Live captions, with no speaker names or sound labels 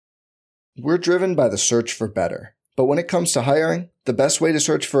We're driven by the search for better. But when it comes to hiring, the best way to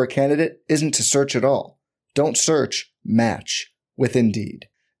search for a candidate isn't to search at all. Don't search, match with Indeed.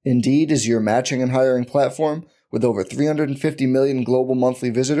 Indeed is your matching and hiring platform with over 350 million global monthly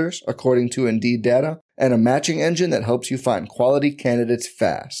visitors, according to Indeed data, and a matching engine that helps you find quality candidates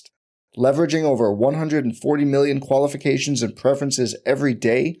fast. Leveraging over 140 million qualifications and preferences every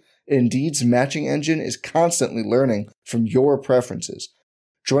day, Indeed's matching engine is constantly learning from your preferences.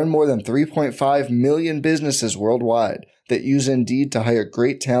 Join more than 3.5 million businesses worldwide that use Indeed to hire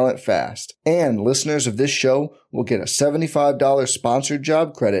great talent fast. And listeners of this show will get a $75 sponsored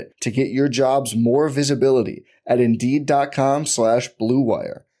job credit to get your jobs more visibility at Indeed.com/Blue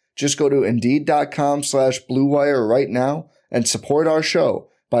Wire. Just go to Indeed.com/Blue Wire right now and support our show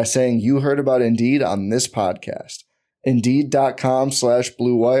by saying you heard about Indeed on this podcast.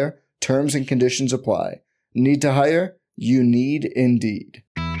 Indeed.com/Blue Wire. Terms and conditions apply. Need to hire? You need Indeed.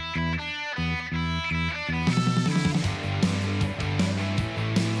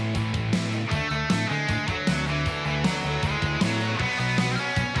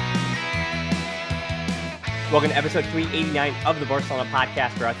 Welcome to episode 389 of the Barcelona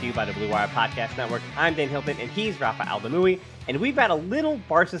podcast, brought to you by the Blue Wire Podcast Network. I'm Dan Hilton, and he's Rafa Aldamui, and we've got a little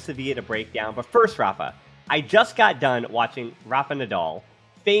Barça Sevilla to break down. But first, Rafa, I just got done watching Rafa Nadal,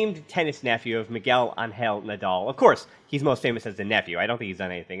 famed tennis nephew of Miguel Angel Nadal. Of course, he's most famous as the nephew. I don't think he's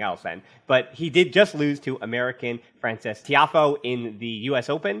done anything else then. But he did just lose to American Frances Tiafoe in the U.S.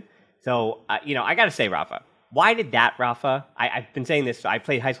 Open. So, I got to say, Rafa, why did that, Rafa? I've been saying this. I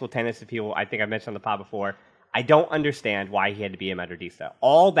played high school tennis to people I think I mentioned on the pod before. I don't understand why he had to be a Madridista.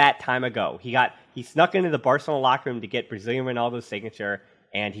 All that time ago, he snuck into the Barcelona locker room to get Brazilian Ronaldo's signature,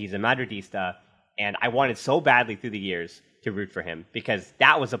 and he's a Madridista. And I wanted so badly through the years to root for him because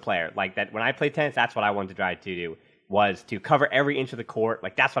that was a player like that. When I played tennis, that's what I wanted to try to do, was to cover every inch of the court.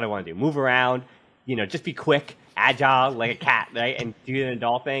 Like, that's what I want to do. Move around, just be quick, agile, like a cat, right? And do the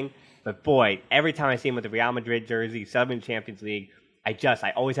Nadal thing. But boy, every time I see him with the Real Madrid jersey, Southern Champions League, I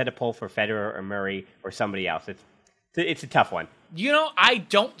always had to pull for Federer or Murray or somebody else. It's a tough one. I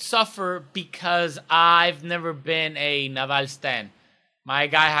don't suffer because I've never been a Nadal stan. My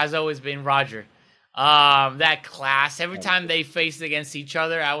guy has always been Roger. That class. Every time they faced against each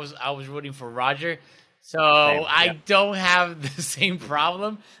other, I was rooting for Roger. So I don't have the same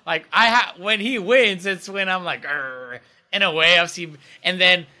problem. Like when he wins, it's when I'm like, in a way, I've seen. And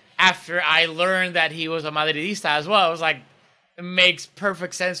then after I learned that he was a Madridista as well, I was like, it makes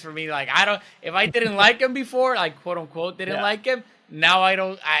perfect sense for me. Like, if I didn't like him before, like quote unquote didn't like him, now I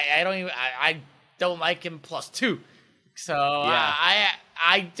don't like him +2. So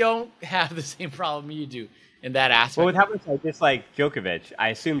I don't have the same problem you do in that aspect. Well, what happens is just like Djokovic, I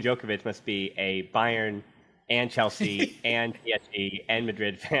assume Djokovic must be a Bayern and Chelsea and PSG and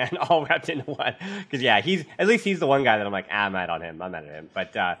Madrid fan all wrapped into one. Because he's the one guy that I'm like, I'm mad on him.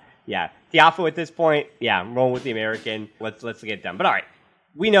 But Tiafoe at this point, I'm rolling with the American. Let's get it done. But all right,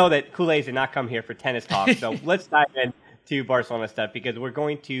 we know that Kool-Aid did not come here for tennis talk, so let's dive into Barcelona stuff because we're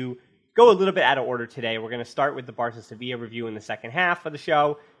going to go a little bit out of order today. We're going to start with the Barça Sevilla review in the second half of the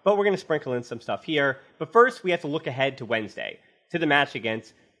show, but we're going to sprinkle in some stuff here. But first, we have to look ahead to Wednesday, to the match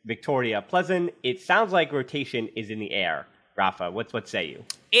against Victoria Pleasant. It sounds like rotation is in the air. Rafa, what say you?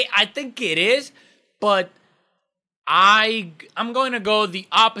 I think it is, but I'm going to go the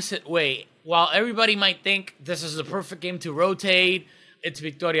opposite way. While everybody might think this is the perfect game to rotate, it's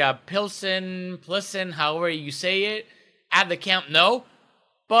Victoria Pleasant, however you say it, at the Camp Nou.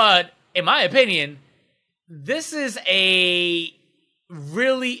 But in my opinion, this is a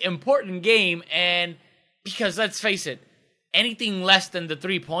really important game, and because let's face it, anything less than the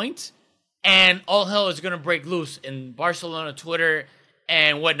 3 points, and all hell is going to break loose in Barcelona Twitter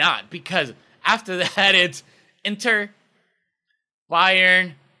and whatnot. Because after that, it's Inter,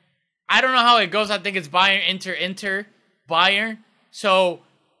 Bayern. I don't know how it goes. I think it's Bayern, Inter, Bayern. So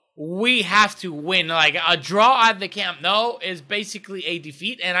we have to win. Like, a draw at the Camp Nou is basically a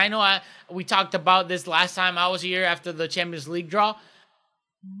defeat. And I know we talked about this last time I was here after the Champions League draw.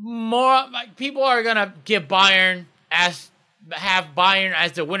 More people are gonna have Bayern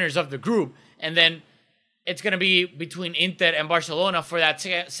as the winners of the group, and then it's gonna be between Inter and Barcelona for that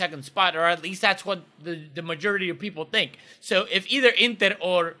second spot, or at least that's what the majority of people think. So if either Inter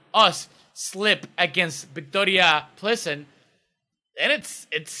or us slip against Victoria Pleasant, then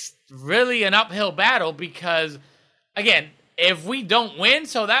it's really an uphill battle because, again, if we don't win,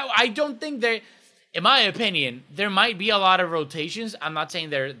 so that I don't think there. In my opinion, there might be a lot of rotations. I'm not saying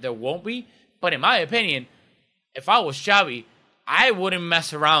there won't be, but in my opinion, if I was Xavi, I wouldn't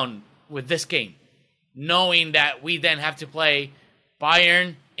mess around with this game, knowing that we then have to play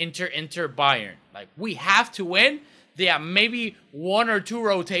Bayern, Inter, Bayern. Like, we have to win. They have maybe 1 or 2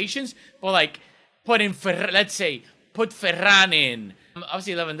 rotations, but like put Ferran in.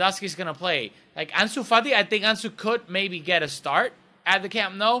 Obviously, Lewandowski's going to play. Like, Ansu Fati, I think Ansu could maybe get a start at the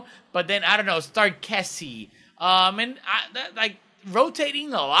Camp Nou, but then, I don't know, start Kessie.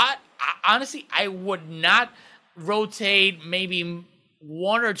 Rotating a lot. Honestly, I would not rotate maybe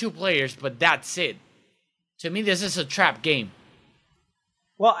 1 or 2 players, but that's it. To me, this is a trap game.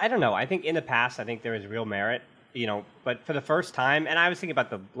 Well, I don't know. I think in the past, there is real merit, but for the first time, and I was thinking about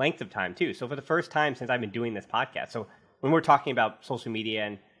the length of time too. So for the first time since I've been doing this podcast, so when we're talking about social media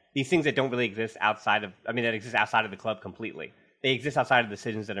and these things that don't really exist that exist outside of the club completely. They exist outside of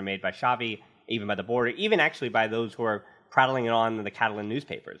decisions that are made by Xavi, even by the board, or even actually by those who are prattling it on in the Catalan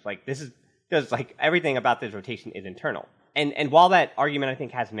newspapers. Like, this is just like everything about this rotation is internal. And while that argument I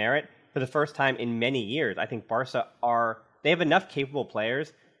think has merit, for the first time in many years, I think Barca they have enough capable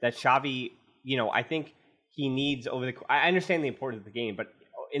players that Xavi, I think he needs I understand the importance of the game, but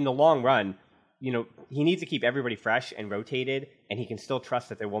in the long run, he needs to keep everybody fresh and rotated, and he can still trust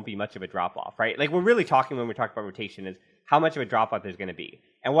that there won't be much of a drop-off, right? Like, we're really talking when we talk about rotation is how much of a drop-off there's going to be.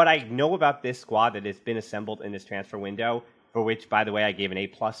 And what I know about this squad that has been assembled in this transfer window, for which, by the way, I gave an A+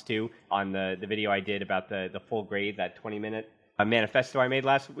 to on the video I did about the full grade, that 20-minute manifesto I made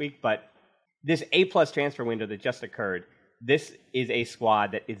last week, but this A+ transfer window that just occurred, this is a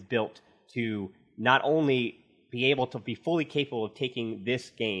squad that is built to not only be able to be fully capable of taking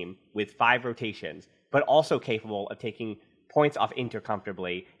this game with 5 rotations, but also capable of taking points off Inter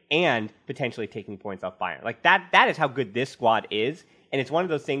comfortably and potentially taking points off Bayern. Like, that is how good this squad is, and it's one of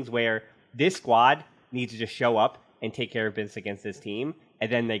those things where this squad needs to just show up and take care of business against this team,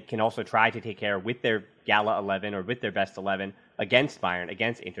 and then they can also try to take care with their Gala 11 or with their best 11 against Bayern,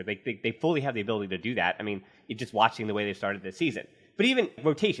 against Inter. They fully have the ability to do that. I mean, it's just watching the way they started this season. But even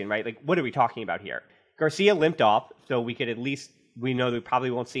rotation, right? Like, what are we talking about here? Garcia limped off, so we know that we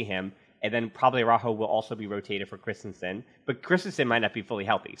probably won't see him, and then probably Araujo will also be rotated for Christensen, but Christensen might not be fully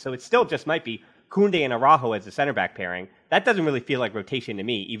healthy, so it still just might be Koundé and Araujo as the center back pairing. That doesn't really feel like rotation to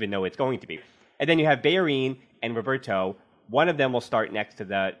me, even though it's going to be. And then you have Bellerin and Roberto. One of them will start next to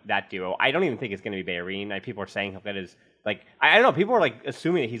that duo. I don't even think it's going to be Bellerin. People are saying that is, like, I don't know, people are like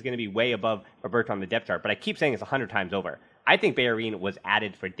assuming that he's going to be way above Roberto on the depth chart, but I keep saying it's 100 times over. I think Bellerin was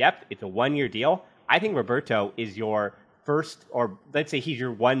added for depth. It's a 1-year deal. I think Roberto is your first, or let's say he's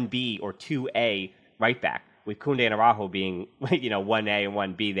your 1B or 2A right back, with Koundé and Araujo being, 1A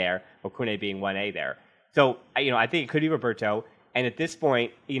and 1B there, or Koundé being 1A there. So, I think it could be Roberto. And at this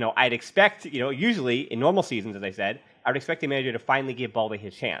point, I'd expect, usually in normal seasons, as I said, I would expect the manager to finally give Balde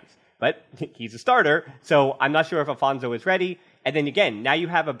his chance. But he's a starter, so I'm not sure if Afonso is ready. And then again, now you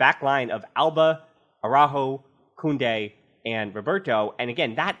have a back line of Alba, Araujo, Koundé, and Roberto. And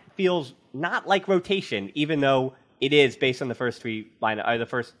again, that feels not like rotation, even though it is based on the first 3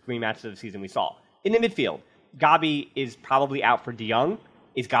 matches of the season we saw. In the midfield, Gabi is probably out for De Jong.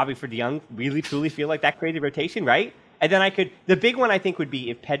 Is Gabi for De Jong really truly feel like that creative rotation, right? And then the big one I think would be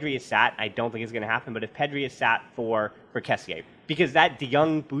if Pedri is sat. I don't think it's going to happen, but if Pedri is sat for Kessié, because that De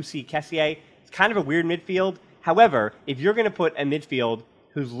Jong, Busi, Kessié, it's kind of a weird midfield. However, if you're going to put a midfield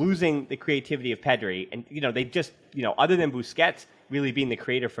who's losing the creativity of Pedri, and they just other than Busquets really being the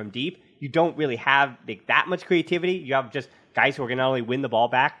creator from deep, you don't really have that much creativity. You have just guys who are going to not only win the ball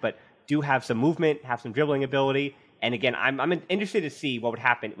back, but do have some movement, have some dribbling ability. And again, I'm interested to see what would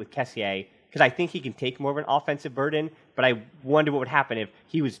happen with Kessié, because I think he can take more of an offensive burden, but I wonder what would happen if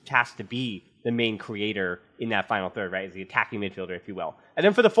he was tasked to be the main creator in that final third, right, as the attacking midfielder, if you will. And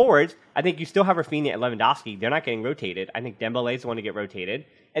then for the forwards, I think you still have Rafinha and Lewandowski. They're not getting rotated. I think Dembele is the one to get rotated.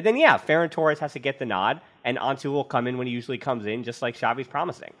 And then, Ferran Torres has to get the nod, and Ansu will come in when he usually comes in, just like Xavi's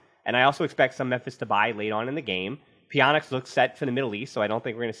promising. And I also expect some Memphis to buy late on in the game. Pjanic looks set for the Middle East, so I don't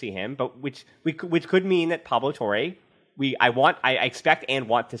think we're going to see him, but which could mean that Pablo Torre, I expect and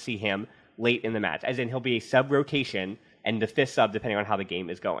want to see him late in the match, as in he'll be a sub-rotation and the 5th sub depending on how the game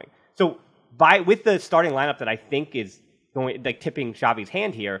is going. So with the starting lineup that I think is going, like, tipping Xavi's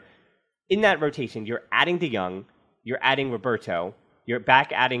hand here, in that rotation, you're adding De Jong, you're adding Roberto, you're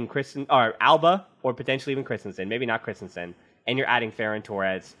back adding Alba, or potentially even Christensen, maybe not Christensen, and you're adding Ferran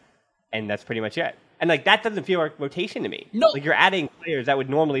Torres, and that's pretty much it. And that doesn't feel like rotation to me. No. Like, you're adding players that would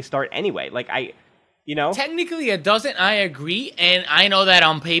normally start anyway. Technically it doesn't, I agree, and I know that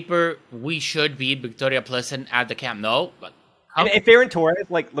on paper we should beat Victoria Pleasant at the Camp Nou, but and if Ferran Torres,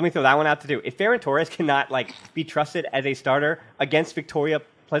 let me throw that one out to do. If Ferran Torres cannot be trusted as a starter against Victoria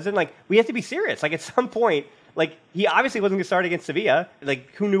Pleasant, we have to be serious. At some point, he obviously wasn't going to start against Sevilla.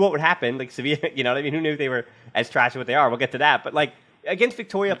 Who knew what would happen? Sevilla, Who knew they were as trash as what they are? We'll get to that. But against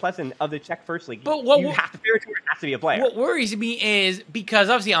Victoria Pleasant of the Czech First League, but you have to favoritism has to be a player. What worries me is because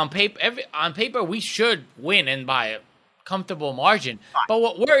obviously on paper we should win and by a comfortable margin. But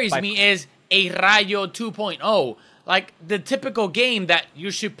what worries me is a Rayo 2.0. Like the typical game that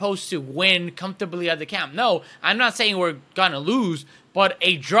you're supposed to win comfortably at the Camp Nou. I'm not saying we're gonna lose, but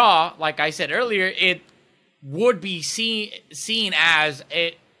a draw, like I said earlier, it would be seen as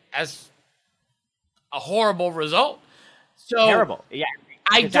a horrible result. So terrible. Yeah.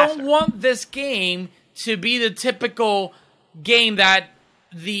 I don't want this game to be the typical game that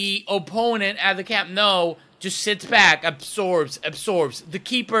the opponent at the Camp Nou just sits back, absorbs. The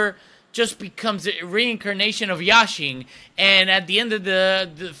keeper just becomes a reincarnation of Yashin, and at the end of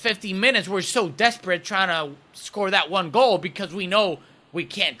the 50 minutes, we're so desperate trying to score that one goal because we know we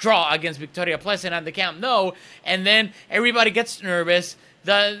can't draw against Victoria Pleasant at the Camp Nou, and then everybody gets nervous.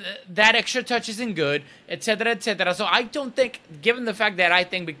 That extra touch isn't good, etc., etc. So I don't think, given the fact that I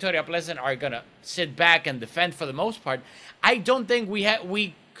think Victoria Pleasant are gonna sit back and defend for the most part, I don't think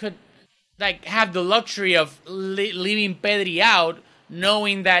we could like have the luxury of leaving Pedri out,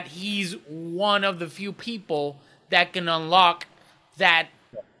 knowing that he's one of the few people that can unlock that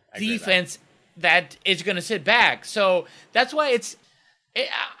defense that is going to sit back. So that's why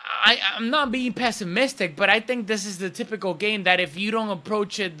I'm not being pessimistic, but I think this is the typical game that if you don't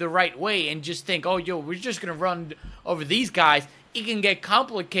approach it the right way and just think, we're just going to run over these guys, it can get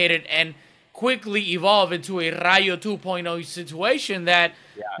complicated and quickly evolve into a Rayo 2.0 situation that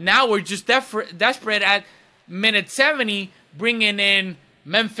now we're just desperate at minute 70, bringing in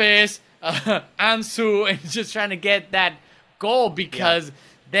Memphis, Ansu, and just trying to get that goal because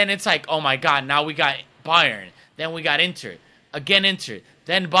then it's like, oh my God, now we got Bayern, then we got Inter,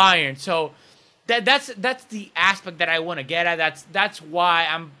 then Bayern. So that's the aspect that I want to get at. That's why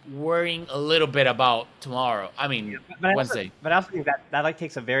I'm worrying a little bit about tomorrow. I mean, Wednesday. But I also think that like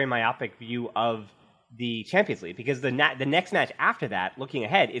takes a very myopic view of the Champions League because the next match after that, looking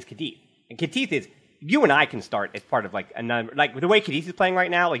ahead, is Cadiz, and Cadiz is. You and I can start as part of like another, like the way Cadiz is playing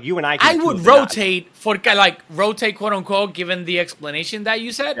right now. Like you and I would rotate rotate quote unquote. Given the explanation that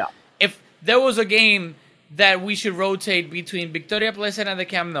you said, if there was a game that we should rotate between Victoria Pleasant and the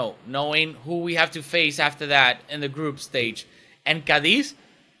Camp Nou, knowing who we have to face after that in the group stage, and Cadiz,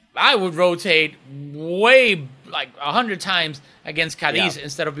 I would rotate way like 100 times against Cadiz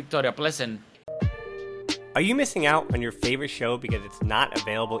instead of Victoria Pleasant. Are you missing out on your favorite show because it's not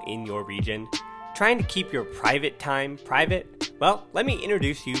available in your region? Trying to keep your private time private? Well, let me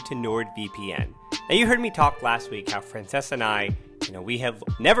introduce you to NordVPN. Now, you heard me talk last week how Francesca and I, we have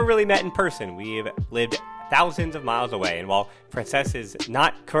never really met in person. We have lived thousands of miles away. And while Francesca is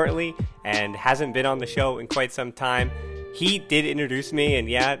not currently and hasn't been on the show in quite some time, he did introduce me, and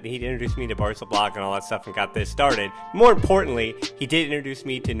he did introduce me to Barça Blog and all that stuff and got this started. More importantly, he did introduce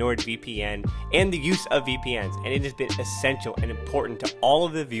me to NordVPN and the use of VPNs, and it has been essential and important to all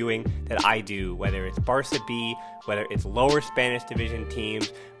of the viewing that I do, whether it's Barça B, whether it's lower Spanish division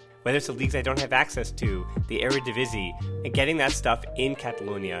teams, whether it's the leagues I don't have access to, the Eredivisie, and getting that stuff in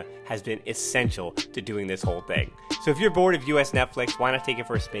Catalonia has been essential to doing this whole thing. So if you're bored of US Netflix, why not take it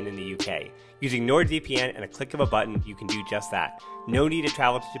for a spin in the UK? Using NordVPN and a click of a button, you can do just that. No need to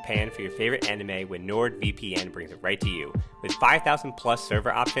travel to Japan for your favorite anime when NordVPN brings it right to you. With 5,000 plus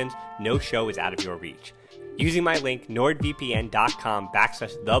server options, no show is out of your reach. Using my link,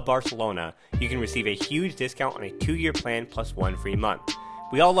 nordvpn.com/thebarcelona, you can receive a huge discount on a 2-year plan plus 1 free month.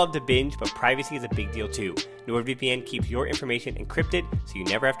 We all love to binge, but privacy is a big deal too. NordVPN keeps your information encrypted, so you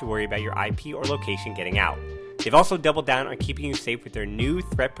never have to worry about your IP or location getting out. They've also doubled down on keeping you safe with their new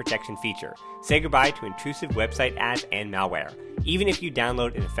threat protection feature. Say goodbye to intrusive website ads and malware. Even if you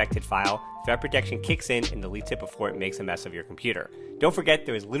download an affected file, threat protection kicks in and deletes it before it makes a mess of your computer. Don't forget,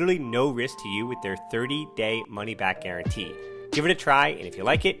 there is literally no risk to you with their 30-day money-back guarantee. Give it a try, and if you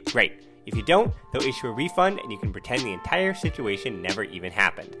like it, great. If you don't, they'll issue a refund and you can pretend the entire situation never even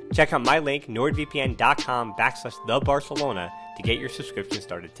happened. Check out my link, nordvpn.com/thebarcelona to get your subscription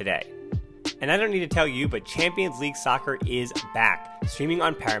started today. And I don't need to tell you, but Champions League Soccer is back, streaming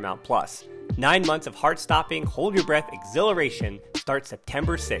on Paramount+. 9 months of heart-stopping, hold-your-breath exhilaration starts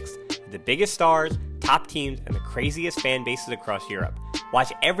September 6th with the biggest stars, top teams, and the craziest fan bases across Europe.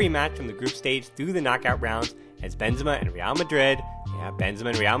 Watch every match from the group stage through the knockout rounds as Benzema and Real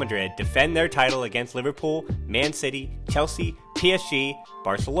Madrid defend their title against Liverpool, Man City, Chelsea, PSG,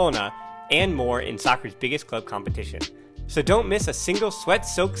 Barcelona, and more in soccer's biggest club competition. So don't miss a single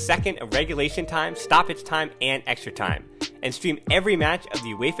sweat-soaked second of regulation time, stoppage time, and extra time. And stream every match of the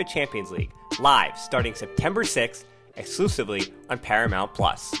UEFA Champions League, live starting September 6th, exclusively on Paramount+.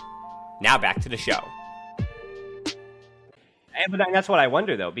 Now back to the show. But that's what I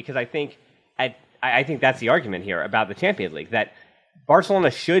wonder, though, because I think that's the argument here about the Champions League, that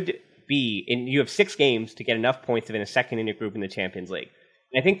Barcelona should be in. You have 6 games to get enough points to win a second in your group in the Champions League.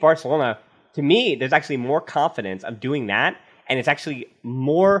 And I think Barcelona, to me, there's actually more confidence of doing that, and it's actually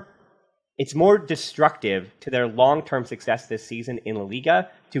more destructive to their long-term success this season in La Liga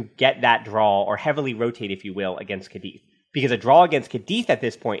to get that draw or heavily rotate, if you will, against Cadiz. Because a draw against Cadiz at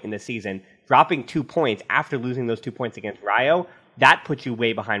this point in the season, dropping 2 points after losing those 2 points against Rayo, that puts you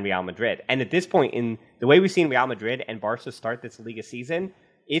way behind Real Madrid. And at this point, in the way we've seen Real Madrid and Barca start this Liga season,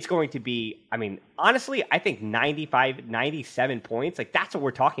 it's going to be, I mean, honestly, I think 95, 97 points. Like, that's what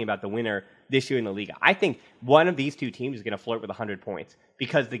we're talking about, the winner this year in the Liga. I think one of these 2 teams is going to flirt with 100 points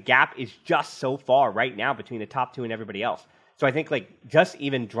because the gap is just so far right now between the top 2 and everybody else. So I think, like, just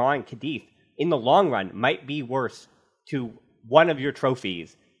even drawing Cadiz in the long run might be worse to one of your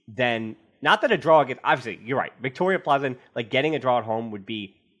trophies than, not that a draw against, obviously, you're right, Victoria Plaza, like, getting a draw at home would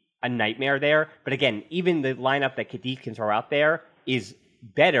be a nightmare there. But again, even the lineup that Cadiz can throw out there is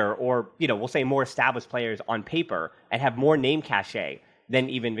better, or, you know, we'll say more established players on paper and have more name cachet than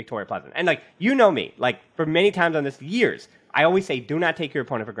even Victoria Pleasant. And, like, you know me, like, for many times on this, years, I always say, do not take your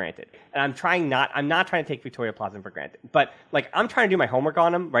opponent for granted. And I'm not trying to take Victoria Pleasant for granted. But, like, I'm trying to do my homework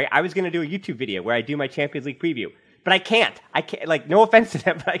on them, right? I was going to do a YouTube video where I do my Champions League preview. But I can't, like, no offense to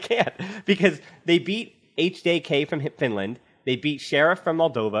them, but I can't. Because they beat HJK from Finland. They beat Sheriff from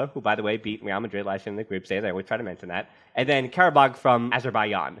Moldova, who, by the way, beat Real Madrid last year in the group stage. I always try to mention that. And then Karabakh from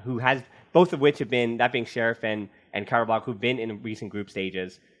Azerbaijan, who has, both of which have been, that being Sheriff and Karabakh, who've been in recent group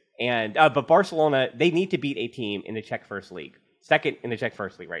stages. And but Barcelona, they need to beat a team in the Czech First League. Second in the Czech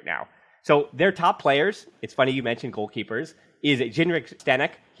First League right now. So their top players, it's funny you mentioned goalkeepers, is Jindřich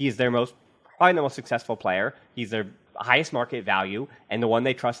Stenek. He is probably the most successful player. He's their highest market value and the one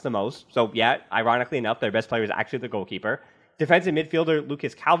they trust the most. So yeah, ironically enough, their best player is actually the goalkeeper. Defensive midfielder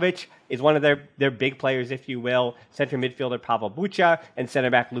Lukas Kalvic is one of their big players, if you will. Center midfielder Pavel Bucha and center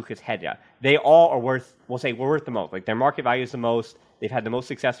back Lucas Hedja. They all are worth the most. Like, their market value is the most. They've had the most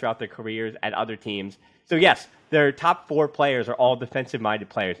success throughout their careers at other teams. So yes, their top 4 players are all defensive-minded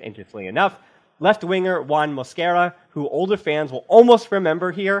players, interestingly enough. Left winger Juan Mosquera, who older fans will almost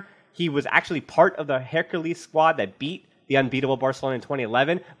remember here. He was actually part of the Hercules squad that beat the unbeatable Barcelona in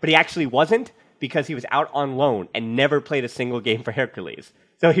 2011, but he actually wasn't, because he was out on loan and never played a single game for Hercules.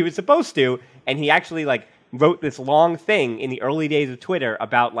 So he was supposed to, and he actually, like, wrote this long thing in the early days of Twitter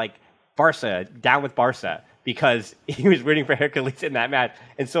about, like, Barca, down with Barca, because he was rooting for Hercules in that match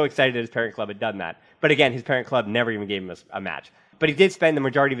and so excited that his parent club had done that. But again, his parent club never even gave him a match. But he did spend the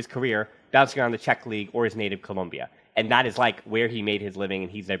majority of his career bouncing around the Czech League or his native Colombia. And that is, like, where he made his living,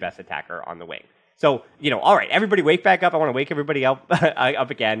 and he's their best attacker on the wing. So, you know, all right, everybody wake back up. I want to wake everybody up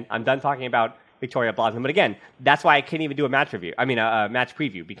again. I'm done talking about Victoria Blossom. But again, that's why I couldn't even do a match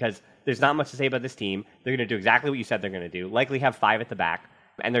preview, because there's not much to say about this team. They're going to do exactly what you said they're going to do, likely have 5 at the back,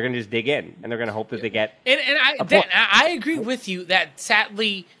 and they're going to just dig in, and they're going to hope that they get... Dan, I agree with you that,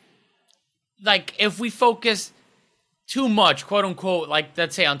 sadly, like, if we focus too much, quote unquote, like,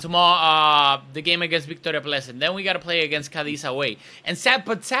 let's say on tomorrow, the game against Victoria Pleasant, then we got to play against Cadiz away.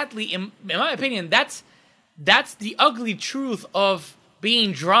 But sadly, in my opinion, that's the ugly truth of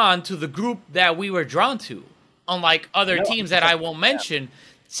being drawn to the group that we were drawn to, unlike other teams that I won't mention.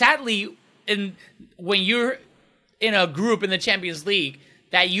 Sadly, when you're in a group in the Champions League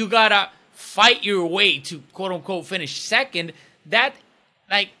that you gotta fight your way to, quote unquote, finish second, that,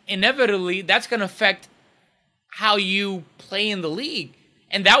 like, inevitably that's gonna affect how you play in the league.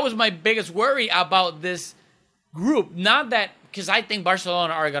 And that was my biggest worry about this group. Not that, because I think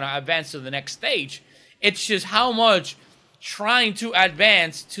Barcelona are gonna advance to the next stage. It's just how much trying to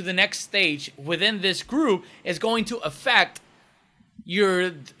advance to the next stage within this group is going to affect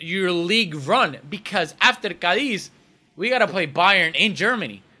your league run, because after Cadiz, we got to play Bayern in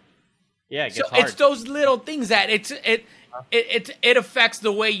Germany. Yeah, it gets so hard. It's those little things that it affects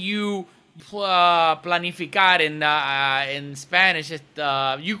the way you planificar in Spanish.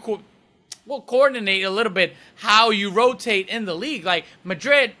 Coordinate a little bit how you rotate in the league. Like,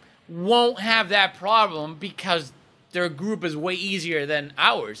 Madrid won't have that problem because their group is way easier than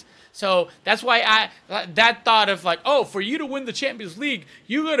ours. So that's why that thought of, like, oh, for you to win the Champions League,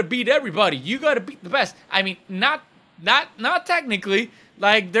 you got to beat everybody. You got to beat the best. I mean, not technically.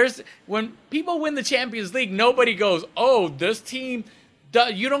 Like, when people win the Champions League, nobody goes, oh, this team,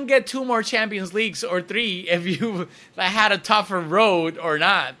 you don't get 2 more Champions Leagues or 3 if you had a tougher road or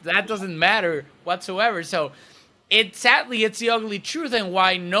not. That doesn't matter whatsoever. So sadly, it's the ugly truth, and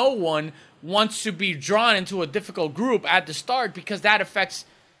why no one wants to be drawn into a difficult group at the start, because that affects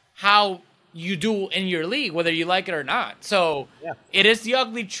how you do in your league, whether you like it or not. So it is the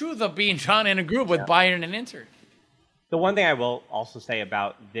ugly truth of being drawn in a group with Bayern and Inter. The one thing I will also say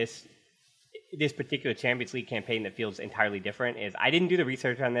about this particular Champions League campaign that feels entirely different is I didn't do the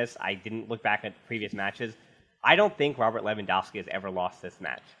research on this. I didn't look back at previous matches. I don't think Robert Lewandowski has ever lost this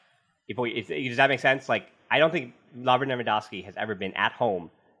match. Does that make sense? Like, I don't think Robert Lewandowski has ever been at home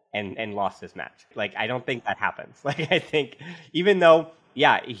and lost this match. Like, I don't think that happens. Like, I think even though,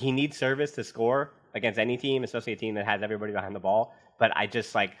 he needs service to score against any team, especially a team that has everybody behind the ball. But I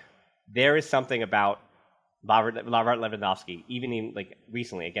just, like, there is something about Robert Lewandowski, even in, like,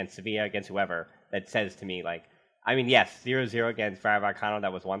 recently against Sevilla, against whoever, that says to me, like, I mean, yes, 0-0 against Rayo Vallecano,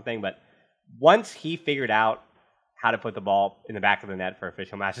 that was one thing. But once he figured out how to put the ball in the back of the net for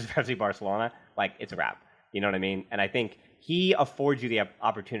official matches, especially Barcelona, like, it's a wrap. You know what I mean? And I think he affords you the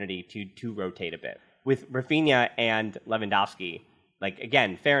opportunity to rotate a bit. With Rafinha and Lewandowski, like,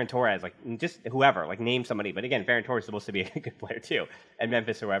 again, Ferran Torres, like, just whoever, like, name somebody. But again, Ferran Torres is supposed to be a good player too, at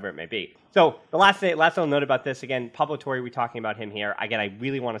Memphis or wherever it may be. So the last little note about this, again, Pablo Torre, we're talking about him here. Again, I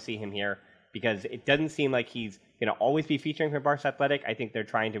really want to see him here because it doesn't seem like he's going to always be featuring for Barça Athletic. I think they're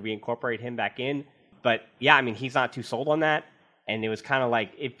trying to reincorporate him back in. But yeah, I mean, he's not too sold on that. And it was kind of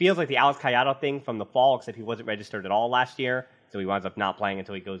like, it feels like the Alex Callado thing from the fall, except he wasn't registered at all last year. So he winds up not playing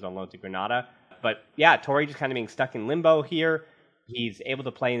until he goes on loan to Granada. But yeah, Torre just kind of being stuck in limbo here. He's able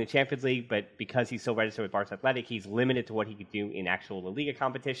to play in the Champions League, but because he's still registered with Barça Athletic, he's limited to what he could do in actual La Liga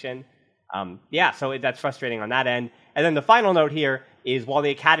competition. So that's frustrating on that end. And then the final note here is while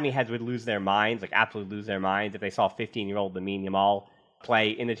the academy heads would lose their minds, like absolutely lose their minds, if they saw 15-year-old Lamine Yamal play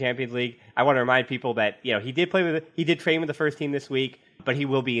in the Champions League, I want to remind people that he did train with the first team this week, but he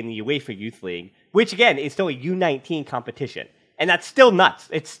will be in the UEFA Youth League, which again is still a U19 competition. And that's still nuts.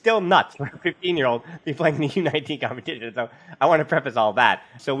 It's still nuts for a 15-year-old to be playing in the U19 competition. So I want to preface all that.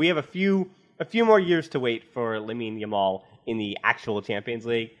 So we have a few more years to wait for Lamine Yamal in the actual Champions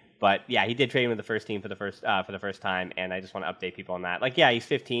League. But yeah, he did train with the first team for the first time, and I just want to update people on that. Like, yeah, he's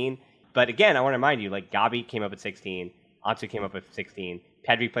 15, but again, I want to remind you, like, Gabi came up at 16, Ansu came up at 16,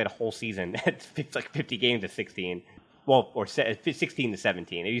 Pedri played a whole season at like 50 games at 16, or 16 to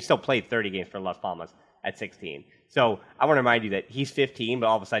 17, and he still played 30 games for Las Palmas at 16. So I want to remind you that he's 15, but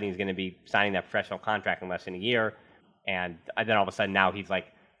all of a sudden he's going to be signing that professional contract in less than a year. And then all of a sudden now he's like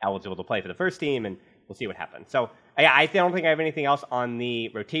eligible to play for the first team, and we'll see what happens. So I don't think I have anything else on the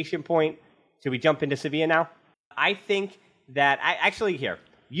rotation point. Should we jump into Sevilla now? I think that here,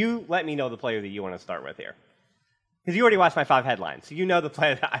 you let me know the player that you want to start with here. Because you already watched my 5 headlines. So you know the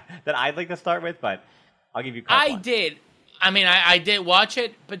player that I'd like to start with, but I'll give you carte blanche. did. I mean, I did watch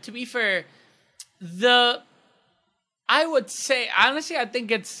it, but to be fair, I would say, honestly, I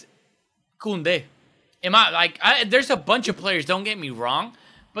think it's Koundé. There's a bunch of players, don't get me wrong,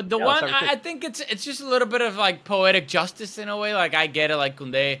 but I think it's just a little bit of, like, poetic justice in a way. Like, I get it, like,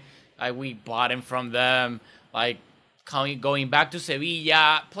 Koundé, like, we bought him from them, like, going back to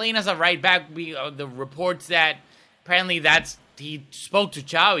Sevilla, playing as a right back. The reports that apparently he spoke to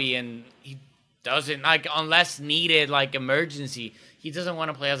Xavi, and he doesn't, like, unless needed, like, emergency, he doesn't want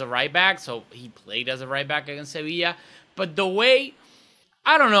to play as a right back, so he played as a right back against Sevilla. But the way,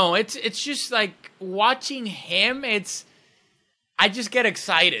 I don't know, it's just like watching him, I just get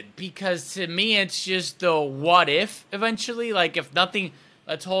excited because to me it's just the what if eventually. Like, if nothing,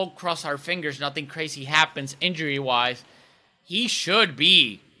 let's hold, cross our fingers, nothing crazy happens injury-wise, he should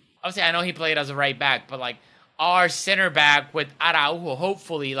be, obviously I know he played as a right back, but like our center back with Araujo,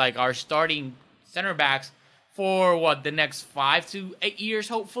 hopefully, like our starting center backs for the next 5 to 8 years,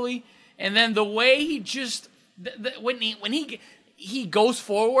 hopefully. And then the way he just, when he goes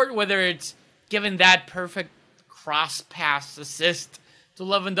forward, whether it's given that perfect cross pass assist to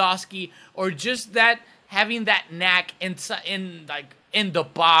Lewandowski, or just that having that knack in the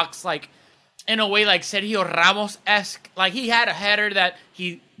box, like in a way like Sergio Ramos-esque. Like, he had a header that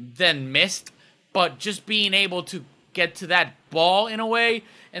he then missed, but just being able to get to that ball in a way.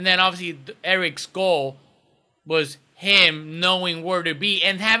 And then obviously Eric's goal was him knowing where to be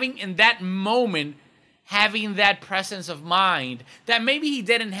and having, in that moment, having that presence of mind that maybe he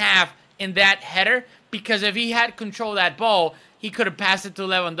didn't have in that header, because if he had control of that ball, he could have passed it to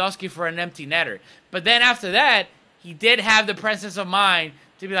Lewandowski for an empty netter. But then after that, he did have the presence of mind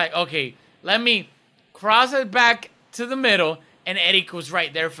to be like, okay, let me cross it back to the middle, and Eric was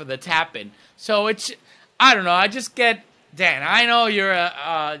right there for the tap-in. So it's, I don't know, I just get, Dan, I know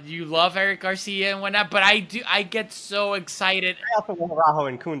you love Eric Garcia and whatnot, but I get so excited. I also want Araujo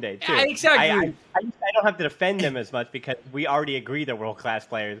and Koundé too. Exactly. I don't have to defend them as much because we already agree they're world-class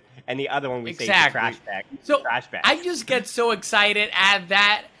players, and the other one we say is a trash bag. So trash bag. I just get so excited at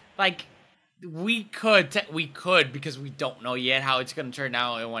that, like, we could because we don't know yet how it's going to turn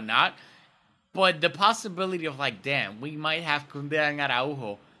out and whatnot. But the possibility of like, damn, we might have Koundé and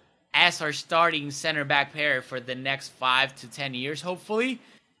Araujo as our starting center back pair for the next 5 to 10 years, hopefully.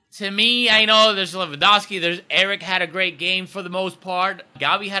 To me, I know there's Lewandowski, there's Eric had a great game for the most part.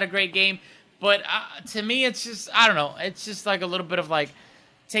 Gavi had a great game. But to me, it's just, I don't know. It's just like a little bit of like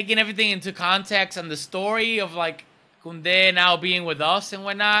taking everything into context and the story of like Koundé now being with us and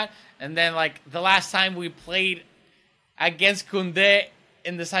whatnot. And then like the last time we played against Koundé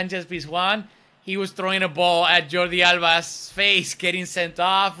in the Sanchez Pizjuan, he was throwing a ball at Jordi Alba's face, getting sent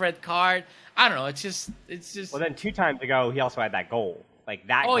off, red card. I don't know. It's just. Well, then 2 times ago, he also had that goal. Like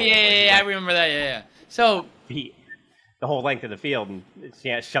that. Oh, yeah, I remember that. Yeah. So. The whole length of the field and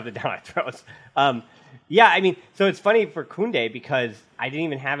shoved it down our throats. Yeah, I mean, so it's funny for Koundé because I didn't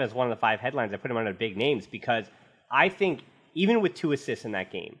even have him as one of the 5 headlines. I put him under big names because I think even with 2 assists in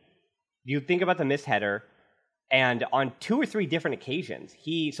that game, you think about the missed header. And on 2 or 3 different occasions,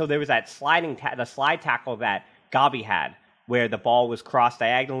 so there was that the slide tackle that Gavi had, where the ball was crossed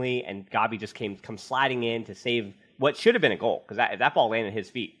diagonally, and Gavi just come sliding in to save what should have been a goal, because if that ball landed at his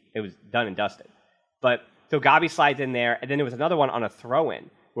feet, it was done and dusted. But so Gavi slides in there, and then there was another one on a throw-in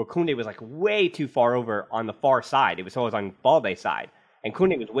where Koundé was like way too far over on the far side. It was on Balde's side, and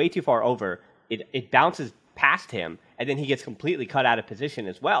Koundé was way too far over. It bounces past him, and then he gets completely cut out of position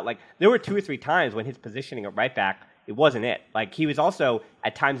as well. Like, there were 2 or 3 times when his positioning at right back, it wasn't it. Like, he was also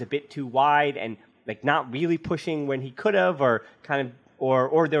at times a bit too wide and like not really pushing when he could have, or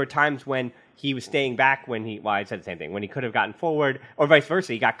there were times when he was staying back when I said the same thing, when he could have gotten forward, or vice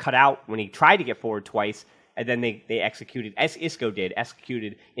versa. He got cut out when he tried to get forward twice, and then they executed, as Isco did,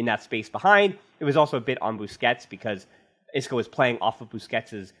 executed in that space behind. It was also a bit on Busquets because Isco was playing off of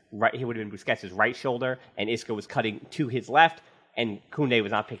Busquets' right. He would have been Busquets' right shoulder, and Isco was cutting to his left, and Koundé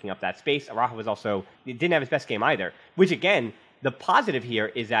was not picking up that space. Araujo didn't have his best game either, which again, the positive here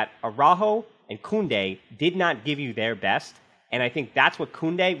is that Araujo and Koundé did not give you their best, and I think that's what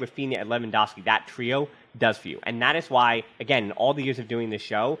Koundé, Rafinha, and Lewandowski, that trio, does for you. And that is why, again, in all the years of doing this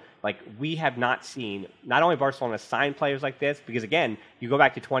show, like, we have not seen not only Barcelona sign players like this, because again, you go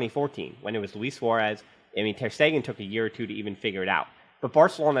back to 2014 when it was Luis Suarez. I mean, Ter Stegen took a year or 2 to even figure it out. But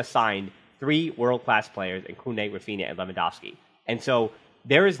Barcelona signed 3 world-class players in Koundé, Rafinha, and Lewandowski. And so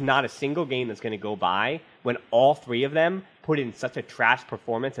there is not a single game that's going to go by when all 3 of them put in such a trash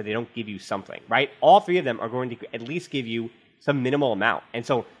performance that they don't give you something, right? All 3 of them are going to at least give you some minimal amount. And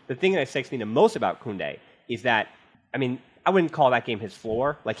so the thing that excites me the most about Koundé is that, I mean, I wouldn't call that game his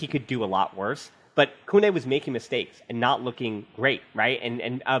floor. Like, he could do a lot worse. But Koundé was making mistakes and not looking great, right?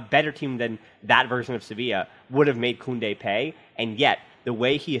 And a better team than that version of Sevilla would have made Koundé pay. And yet, the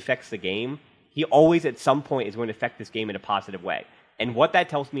way he affects the game, he always at some point is going to affect this game in a positive way. And what that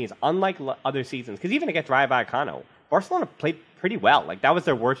tells me is, unlike other seasons, because even against Rayo Vallecano, Barcelona played pretty well. Like, that was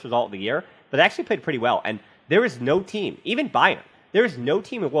their worst result of the year, but they actually played pretty well. And there is no team, even Bayern, there is no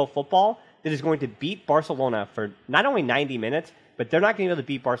team in world football that is going to beat Barcelona for not only 90 minutes, but they're not going to be able to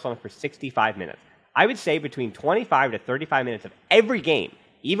beat Barcelona for 65 minutes. I would say between 25 to 35 minutes of every game,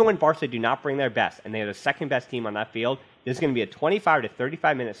 even when Barca do not bring their best, and they're the second best team on that field, there's going to be a 25 to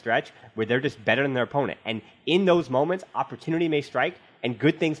 35 minute stretch where they're just better than their opponent. And in those moments, opportunity may strike and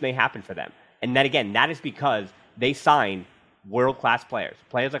good things may happen for them. And that, again, that is because they signed world-class players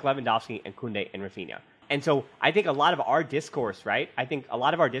like Lewandowski and Koundé and Rafinha. And so I think a lot of our discourse, right? I think a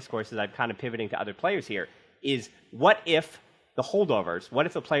lot of our discourse, as I'm kind of pivoting to other players here, is what if the holdovers, what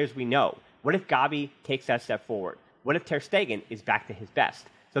if the players we know, what if Gavi takes that step forward? What if Ter Stegen is back to his best?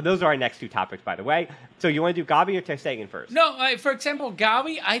 So those are our next 2 topics, by the way. So you want to do Gavi or Ter Stegen first? No, for example,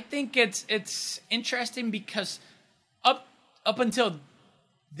 Gavi, I think it's interesting because up until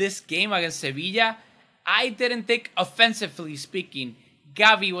this game against Sevilla, I didn't think, offensively speaking,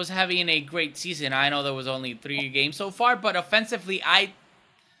 Gavi was having a great season. I know there was only 3 games so far, but offensively,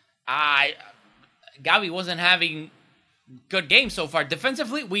 Gavi wasn't having good games so far.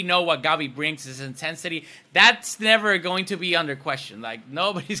 Defensively, we know what Gavi brings, his intensity. That's never going to be under question. Like,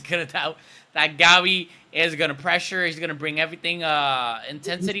 nobody's going to doubt that Gavi is going to pressure. He's going to bring everything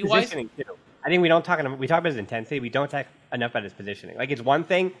intensity-wise. I think we talk about his intensity. We don't talk enough about his positioning. Like, it's one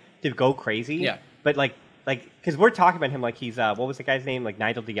thing to go crazy, but like because we're talking about him like he's what was the guy's name? Like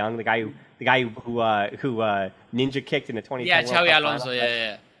Nigel de Jong, the guy who ninja kicked in the 2010 Yeah, World Cup Xavi Alonso. final.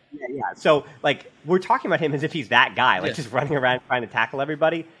 Yeah. Yeah. So, like, we're talking about him as if he's that guy, like just running around trying to tackle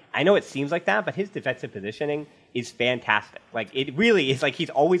everybody. I know it seems like that, but his defensive positioning is fantastic. Like, it really is like he's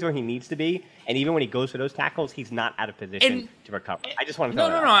always where he needs to be, and even when he goes for those tackles, he's not out of position to recover. I just want to No,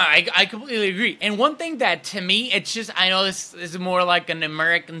 I completely agree. And one thing that, to me, it's just, I know this is more like an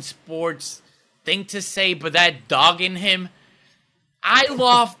American sports thing to say, but that dog in him. I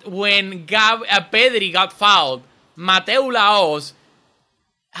loved when Pedri got fouled. Mateu Laos.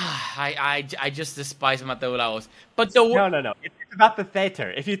 I just despise Mateu Laos. But no. It's about the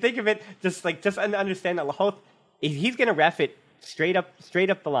theater. If you think of it, just understand that Laos, he's gonna ref it straight up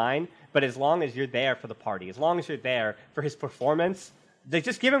the line. But as long as you're there for the party, as long as you're there for his performance, they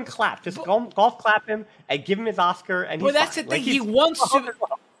just give him clap. Just golf clap him and give him his Oscar. And well, that's fine. The thing.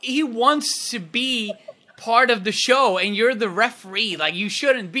 He wants to be part of the show, and you're the referee. Like, you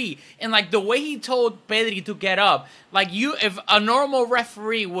shouldn't be. And like the way he told Pedri to get up, like if a normal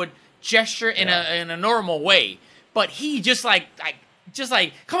referee would gesture in a normal way, but he just like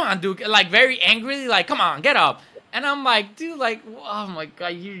come on, dude, like very angrily, like come on, get up. And I'm like, dude, like, oh my god,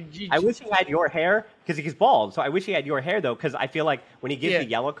 you I wish he had your hair because he's bald. So I wish he had your hair though, because I feel like when he gives the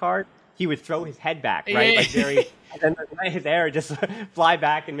yellow card, he would throw his head back, right? Like very, and then let his hair just fly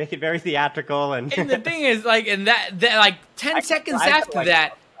back and make it very theatrical. And the thing is, like, and that like 10 seconds after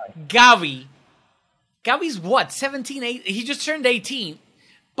that, Gavi's what, 17, 18? He just turned 18,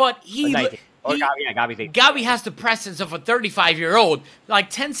 but Gavi's 18. Gavi has the presence of a 35-year-old. Like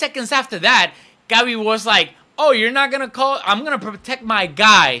 10 seconds after that, Gavi was like, oh, you're not going to call? I'm going to protect my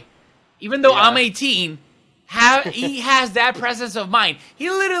guy. Even though I'm 18, he has that presence of mind. He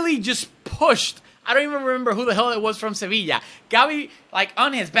literally just pushed. I don't even remember who the hell it was from Sevilla. Gavi, like,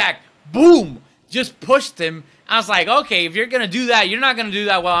 on his back, boom, just pushed him. I was like, okay, if you're going to do that, you're not going to do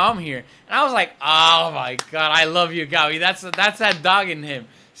that while I'm here. And I was like, oh, my God, I love you, Gavi. That's that dog in him.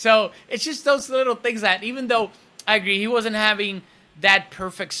 So it's just those little things that, even though I agree he wasn't having that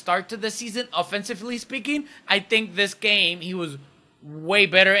perfect start to the season, offensively speaking, I think this game he was way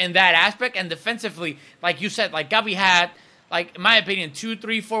better in that aspect. And defensively, like you said, like Gavi had, like, in my opinion, 2,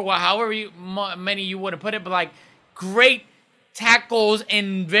 3, 4, however many you want to put it, but like great tackles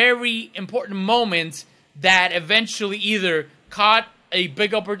in very important moments that eventually either caught a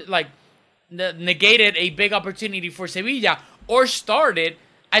big negated a big opportunity for Sevilla, or started.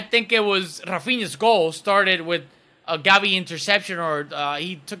 I think it was Rafinha's goal started with a Gavi interception, or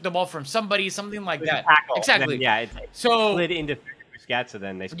he took the ball from something like that. Exactly. Then, it slid into Busquets, and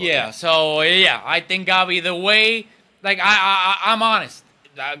then they scored. Yeah. So I think Gavi, the way, like, I'm honest,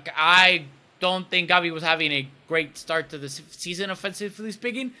 I don't think Gavi was having a great start to the season, offensively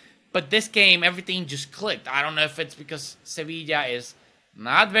speaking. But this game, everything just clicked. I don't know if it's because Sevilla is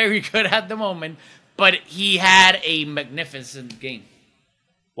not very good at the moment, but he had a magnificent game.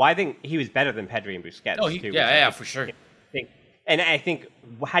 Well, I think he was better than Pedri and Busquets. Oh, for sure. And I think,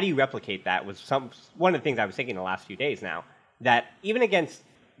 how do you replicate that was one of the things I was thinking the last few days now, that even against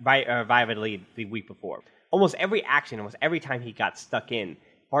Valladolid the week before, almost every action, almost every time he got stuck in,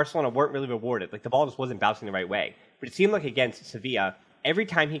 Barcelona weren't really rewarded. Like, the ball just wasn't bouncing the right way. But it seemed like against Sevilla, every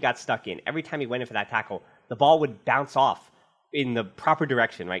time he got stuck in, every time he went in for that tackle, the ball would bounce off in the proper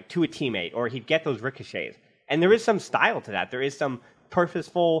direction, right, to a teammate, or he'd get those ricochets. And there is some style to that. There is some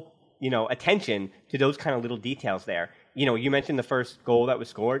purposeful, attention to those kind of little details there. You mentioned the first goal that was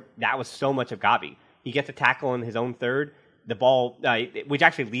scored. That was so much of Gavi. He gets a tackle in his own third. The ball, which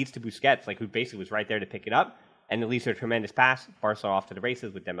actually leads to Busquets, like, who basically was right there to pick it up, and it leads to a tremendous pass. Barca off to the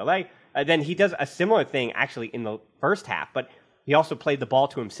races with Dembélé. Then he does a similar thing actually in the first half, but he also played the ball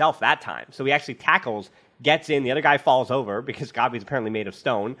to himself that time. So he actually tackles, gets in, the other guy falls over because Gavi's apparently made of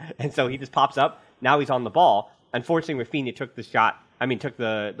stone, and so he just pops up. Now he's on the ball. Unfortunately, Rafinha took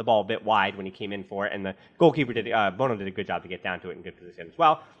the ball a bit wide when he came in for it, and the goalkeeper Bono did a good job to get down to it in good position as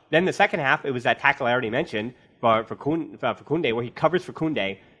well. Then the second half, it was that tackle I already mentioned for Koundé, where he covers for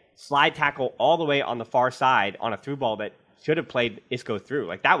Koundé, slide tackle all the way on the far side on a through ball that should have played Isco through.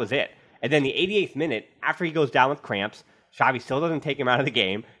 Like, that was it. And then the 88th minute, after he goes down with cramps, Xavi still doesn't take him out of the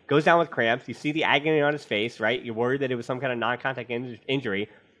game, goes down with cramps, you see the agony on his face, right? You're worried that it was some kind of non-contact injury,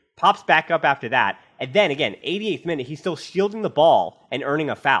 pops back up after that, and then again, 88th minute, he's still shielding the ball and earning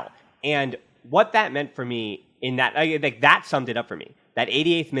a foul. And what that meant for me in that, that summed it up for me. That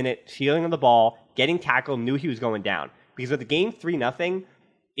 88th minute, shielding of the ball, getting tackled, knew he was going down. Because with the game 3-0,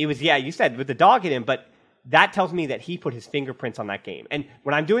 it was, you said, with the dog in him, but that tells me that he put his fingerprints on that game. And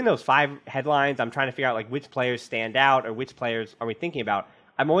when I'm doing those 5 headlines, I'm trying to figure out, like, which players stand out or which players are we thinking about.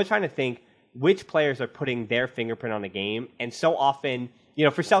 I'm always trying to think which players are putting their fingerprint on the game. And so often,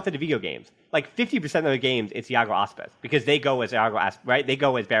 for Celta de Vigo games, like 50% of the games, it's Iago Aspas, because they go as Iago Aspas, right? They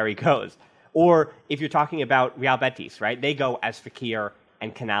go as Barry goes. Or if you're talking about Real Betis, right? They go as Fekir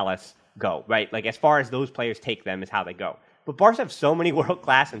and Canales go, right? Like, as far as those players take them is how they go. But Barca have so many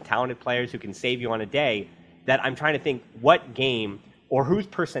world-class and talented players who can save you on a day that I'm trying to think what game or whose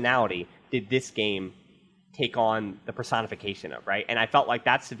personality did this game take on the personification of, right? And I felt like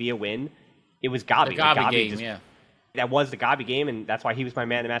that Sevilla win it was Gabi. The Gabi game, just, that was the Gabi game, and that's why he was my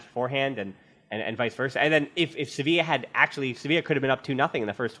man of the match beforehand, and vice versa. And then if Sevilla could have been up 2-0 in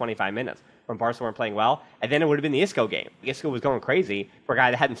the first 25 minutes when Barca weren't playing well, and then it would have been the Isco game. Isco was going crazy for a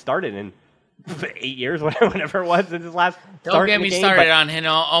guy that hadn't started in 8 years, whatever it was, since his last start. Don't get me started on him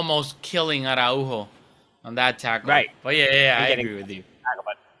almost killing Araujo on that tackle. Right. But yeah, I agree with you.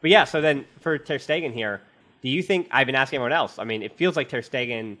 But yeah, so then for Ter Stegen here, do you think, I've been asking everyone else, I mean, it feels like Ter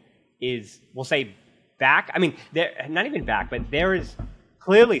Stegen is, we'll say, back. I mean, not even back, but there is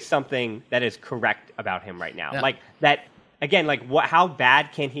clearly something that is correct about him right now. Yeah. Like that, again, like how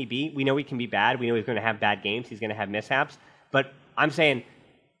bad can he be? We know he can be bad. We know he's going to have bad games. He's going to have mishaps. But I'm saying,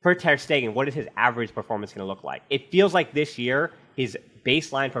 for Ter Stegen, what is his average performance going to look like? It feels like this year, his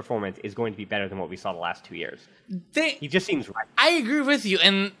baseline performance is going to be better than what we saw the last 2 years. He just seems right. I agree with you.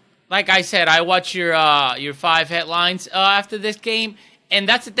 And like I said, I watched your 5 headlines after this game. And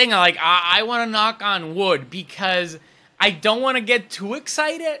that's the thing, I want to knock on wood because I don't want to get too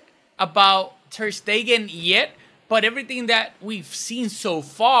excited about Ter Stegen yet, but everything that we've seen so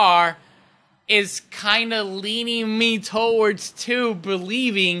far is kind of leaning me towards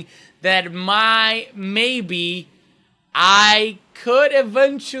believing that maybe I could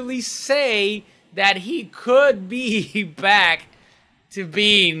eventually say that he could be back to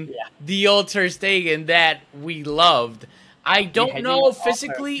being the old Ter Stegen that we loved. I don't know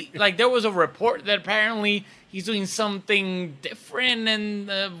physically. Like, there was a report that apparently he's doing something different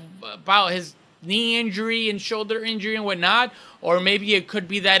and about his knee injury and shoulder injury and whatnot. Or maybe it could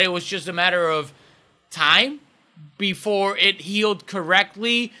be that it was just a matter of time before it healed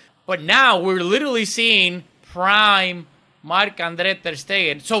correctly. But now we're literally seeing prime Marc-André Ter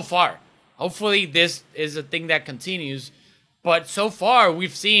Stegen so far. Hopefully this is a thing that continues. But so far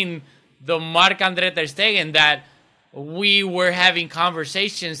we've seen the Marc-André Ter Stegen that we were having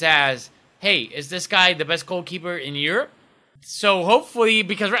conversations as, hey, is this guy the best goalkeeper in Europe? So hopefully,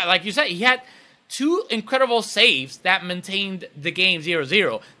 because like you said, he had 2 incredible saves that maintained the game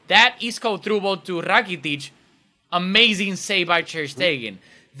 0-0. That Isco through ball to Rakitic, amazing save by Ter Stegen.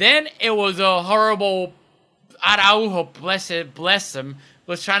 Then it was a horrible Araujo, bless him,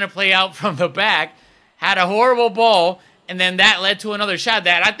 was trying to play out from the back, had a horrible ball, and then that led to another shot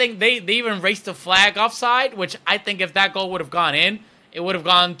that I think they even raised the flag offside, which I think if that goal would have gone in, it would have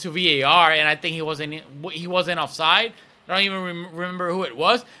gone to VAR, and I think he wasn't offside. I don't even remember who it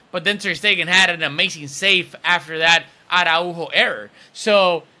was. But then Ter Stegen had an amazing save after that Araujo error.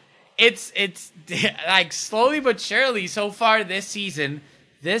 So it's like slowly but surely so far this season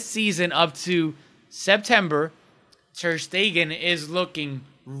up to September, Ter Stegen is looking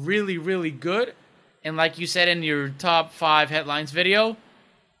really, really good. And like you said in your top 5 headlines video,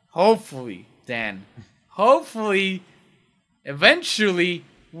 hopefully, Dan, eventually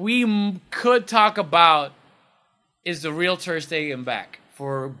we could talk about, is the real Ter Stegen back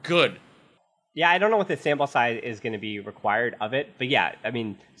for good? Yeah, I don't know what the sample size is going to be required of it. But yeah, I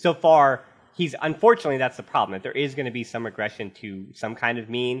mean, so far, unfortunately, that's the problem, that there is going to be some regression to some kind of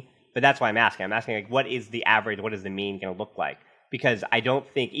mean. But that's why I'm asking. I'm asking, like, what is the average? What is the mean going to look like? Because I don't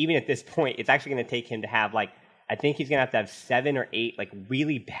think, even at this point, it's actually going to take him to have, like, I think he's going to have 7 or 8, like,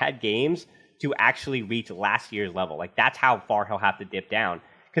 really bad games to actually reach last year's level. Like, that's how far he'll have to dip down.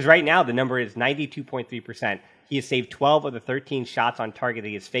 Because right now, the number is 92.3%. He has saved 12 of the 13 shots on target that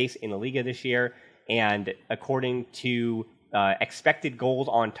he has faced in the Liga this year. And according to expected goals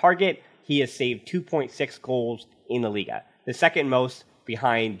on target, he has saved 2.6 goals in the Liga. The second most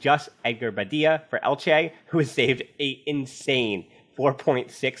behind just Edgar Badia for Elche, who has saved an insane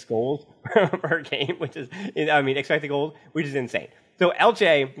 4.6 goals per game, which is, expected goals, which is insane. So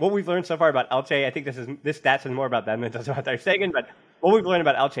Elche, what we've learned so far about Elche, I think this stat says more about them than it does about Ter Stegen, but what we've learned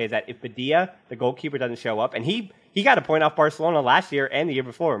about Elche is that if Badia, the goalkeeper, doesn't show up, and he got a point off Barcelona last year and the year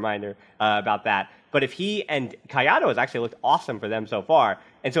before, reminder about that. But if he and Callado has actually looked awesome for them so far.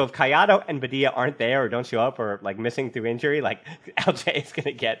 And so if Callado and Badia aren't there or don't show up or like missing through injury, like Elche is going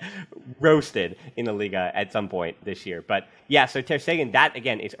to get roasted in the Liga at some point this year. But yeah, so Ter Stegen, that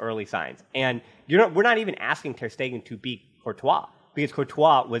again is early signs. And we're not even asking Ter Stegen to beat Courtois because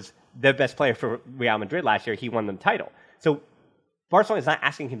Courtois was the best player for Real Madrid last year. He won the title. So Barcelona is not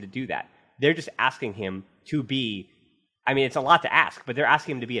asking him to do that. They're just asking him to be, it's a lot to ask, but they're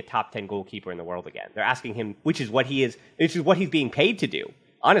asking him to be a top 10 goalkeeper in the world again. They're asking him, which is what he's being paid to do.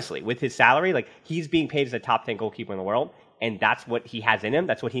 Honestly, with his salary, like he's being paid as a top 10 goalkeeper in the world, and that's what he has in him.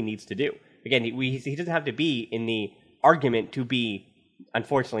 That's what he needs to do. Again, he doesn't have to be in the argument to be,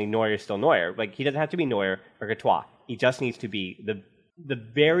 unfortunately, Neuer is still Neuer. Like, he doesn't have to be Neuer or Courtois. He just needs to be the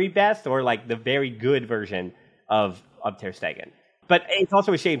very best or like the very good version of Ter Stegen. But it's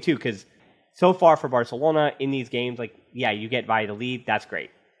also a shame, too, because so far for Barcelona in these games, like, yeah, you get by the lead. That's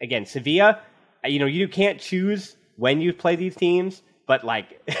great. Again, Sevilla, you can't choose when you play these teams, but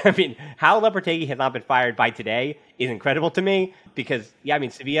like, I mean, how Lopetegui has not been fired by today is incredible to me because, yeah, I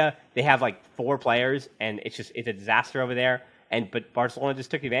mean, Sevilla, they have like 4 players and it's a disaster over there. But Barcelona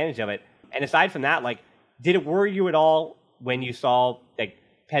just took advantage of it. And aside from that, like, did it worry you at all when you saw like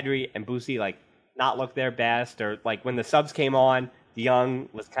Pedri and Busi like not look their best, or like when the subs came on, De Jong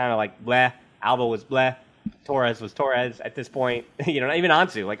was kind of like bleh, Alba was bleh, Torres was Torres at this point. Not even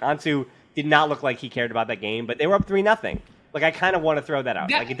Ansu. Like Ansu did not look like he cared about that game, but they were up 3-0. Like I kind of want to throw that out.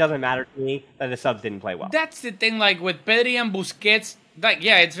 Like it doesn't matter to me that the subs didn't play well. That's the thing. Like with Pedri and Busquets, like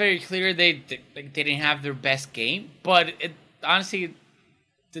yeah, it's very clear they didn't have their best game, but it honestly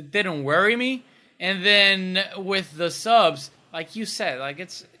it didn't worry me. And then with the subs, like you said,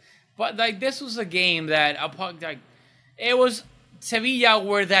 but this was a game that it was Sevilla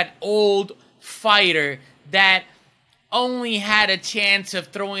were that old fighter that only had a chance of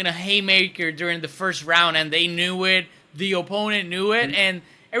throwing a haymaker during the first round, and they knew it. The opponent knew it, and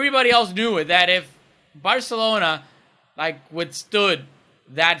everybody else knew it. That if Barcelona withstood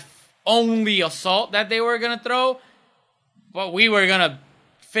that only assault that they were gonna throw, but we were gonna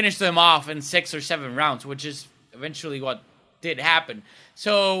finish them off in 6 or 7 rounds, which is eventually what did happen.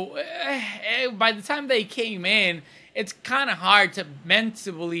 So by the time they came in, it's kind of hard to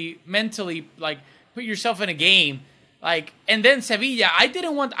mentally put yourself in a game. And then Sevilla, I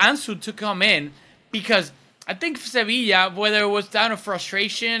didn't want Ansu to come in because I think Sevilla, whether it was down to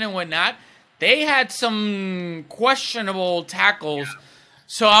frustration and whatnot, they had some questionable tackles. Yeah.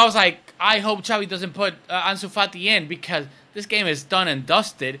 So I was like, I hope Xavi doesn't put Ansu Fati in because this game is done and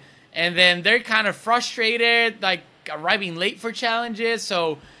dusted. And then they're kind of frustrated, arriving late for challenges.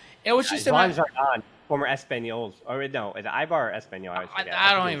 So it was just Juan Jordan, former Espanyol, or no, is it Ibar or Espanyol?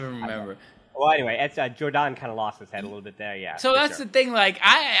 I don't even remember. Well, anyway, it's Jordan kind of lost his head a little bit there, yeah. So that's the thing,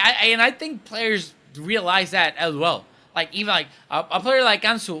 I think players realize that as well. Even a player like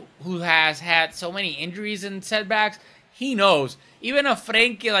Ansu, who has had so many injuries and setbacks, he knows. Even a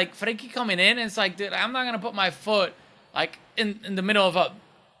Frankie coming in, it's like, dude, I'm not gonna put my foot in the middle of a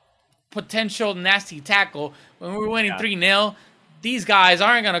potential nasty tackle when we're winning 3-0. These guys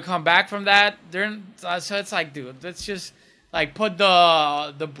aren't gonna come back from that. So it's like, dude, let's just put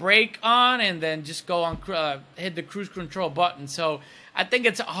the brake on and then just go on hit the cruise control button. So I think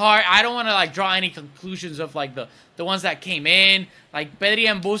it's hard. I don't want to draw any conclusions of the ones that came in, Pedri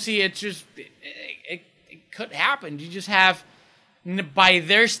and Busi. It's just it could happen. You just have, by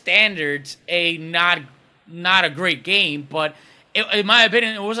their standards, a not a great game. But in my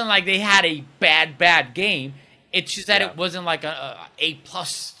opinion, it wasn't like they had a bad game. It's just that it wasn't like a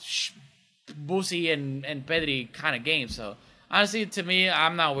plus Busi and Pedri kind of game. So honestly, to me,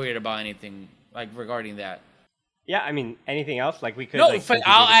 I'm not worried about anything regarding that. Yeah, I mean, anything else? We could. No,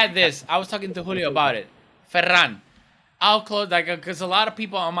 I'll add this. I was talking to Julio about it. Ferran. I'll close because a lot of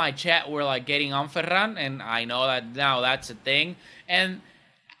people on my chat were getting on Ferran, and I know that now that's a thing. And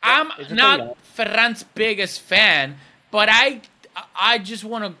I'm not Ferran's biggest fan, but I just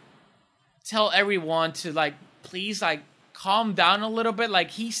want to tell everyone to please calm down a little bit.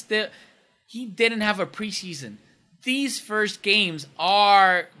 He didn't have a preseason. These first games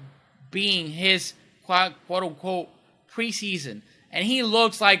are being his quote unquote preseason, and he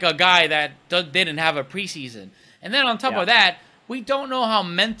looks like a guy that didn't have a preseason. And then on top of that, we don't know how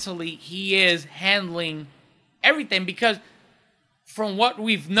mentally he is handling everything, because from what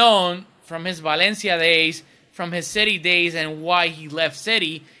we've known from his Valencia days, from his City days, and why he left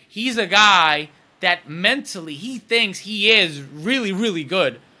City, he's a guy that mentally he thinks he is really, really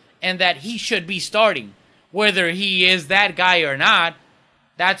good and that he should be starting. Whether he is that guy or not,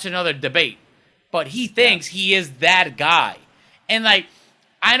 that's another debate. But he thinks he is that guy. And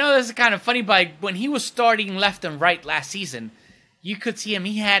I know this is kind of funny, but when he was starting left and right last season, you could see him.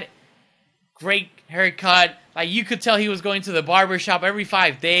 He had great haircut. You could tell he was going to the barbershop every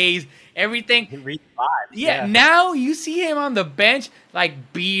 5 days. Everything. He reads vibes. Yeah, now you see him on the bench,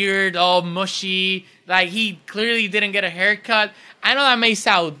 beard all mushy. He clearly didn't get a haircut. I know that may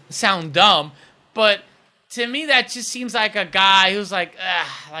sound dumb, but to me that just seems like a guy who's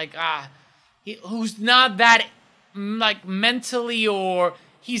who's not that mentally, or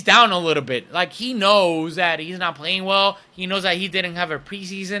he's down a little bit. He knows that he's not playing well. He knows that he didn't have a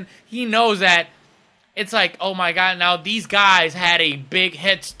preseason. He knows that it's oh my God, now these guys had a big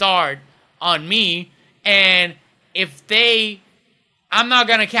head start on me, and I'm not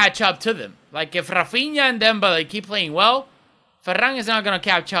going to catch up to them. If Rafinha and Dembele keep playing well, Ferran is not going to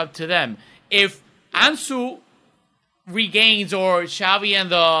catch up to them. If Ansu regains or Xavi and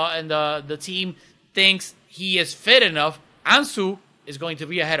the team thinks he is fit enough, Ansu is going to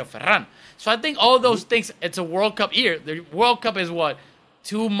be ahead of Ferran. So I think all those things, it's a World Cup year. The World Cup is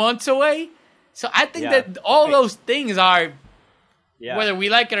 2 months away? So I think that all those things are, whether we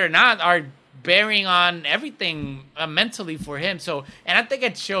like it or not, are bearing on everything mentally for him. So, and I think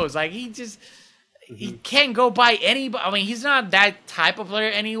it shows. Like, he can't go by anybody. I mean, he's not that type of player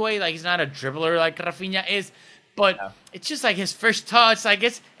anyway. Like, he's not a dribbler like Rafinha is. But it's just like his first touch. Like,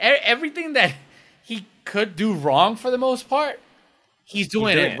 it's everything that he could do wrong for the most part, he's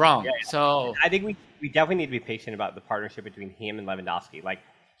doing it wrong. Yeah. So I think we definitely need to be patient about the partnership between him and Lewandowski. Like,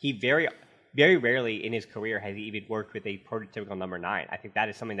 he very rarely in his career has he even worked with a prototypical number 9. I think that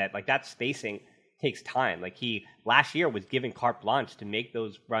is something that, like, that spacing takes time. Like, he last year was given carte blanche to make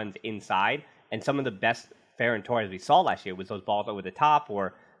those runs inside, and some of the best Ferran Torres we saw last year was those balls over the top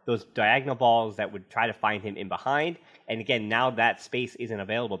or those diagonal balls that would try to find him in behind. And again, now that space isn't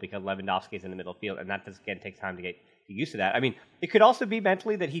available because Lewandowski is in the middle field, and that again takes time to get used to that. I mean, it could also be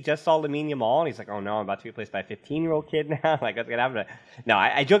mentally that he just saw Lamine Yamal and he's like, oh no, I'm about to be replaced by a 15-year-old kid now. Like, what's going to happen? No,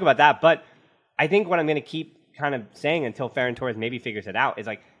 I joke about that, but I think what I'm going to keep kind of saying until Ferran Torres maybe figures it out is,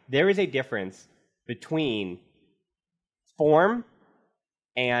 like, there is a difference between form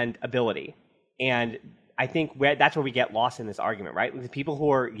and ability. And I think that's where we get lost in this argument, right? The people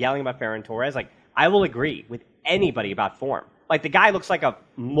who are yelling about Ferran Torres, like, I will agree with anybody about form. Like, the guy looks like a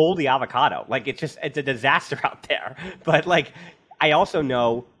moldy avocado. Like, it's a disaster out there. But, like, I also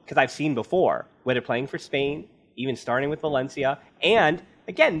know, because I've seen before, whether playing for Spain, even starting with Valencia, and,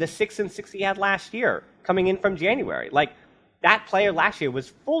 again, the 6-6 he had last year, coming in from January. Like, that player last year was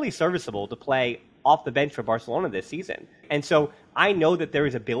fully serviceable to play off the bench for Barcelona this season. And so I know that there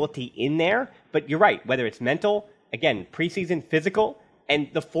is ability in there, but you're right, whether it's mental, again, preseason physical, and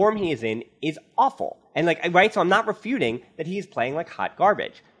the form he is in is awful. And, like, right, so I'm not refuting that he's playing like hot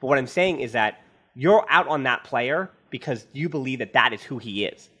garbage. But what I'm saying is that you're out on that player because you believe that that is who he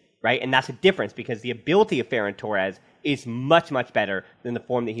is, right? And that's a difference because the ability of Ferran Torres is much, much better than the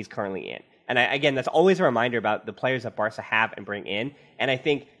form that he's currently in. And again, that's always a reminder about the players that Barca have and bring in. And I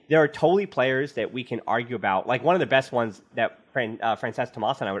think there are totally players that we can argue about. Like, one of the best ones that Francesc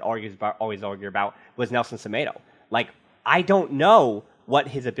Tomas and I would always argue about was Nelson Semedo. Like, I don't know what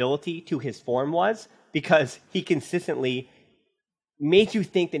his ability to his form was because he consistently made you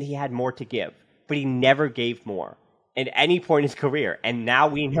think that he had more to give, but he never gave more at any point in his career. And now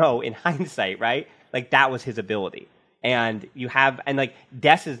we know in hindsight, right? Like, that was his ability. And like,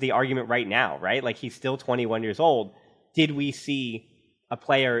 Des is the argument right now, right? Like, he's still 21 years old. Did we see a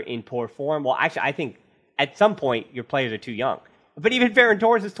player in poor form? Well, actually, I think at some point your players are too young. But even Ferran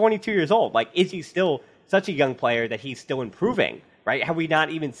Torres is 22 years old. Like, is he still such a young player that he's still improving, right? Have we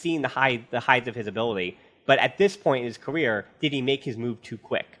not even seen the heights of his ability? But at this point in his career, did he make his move too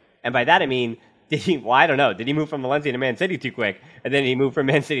quick? And by that I mean, I don't know. Did he move from Valencia to Man City too quick? And then he moved from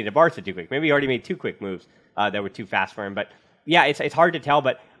Man City to Barca too quick? Maybe he already made 2 quick moves that were too fast for him. But yeah, it's hard to tell,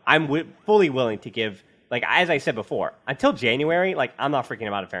 but I'm fully willing to give, like, as I said before, until January, like, I'm not freaking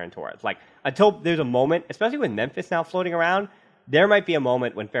out of Ferran Torres. Like, until there's a moment, especially with Memphis now floating around, there might be a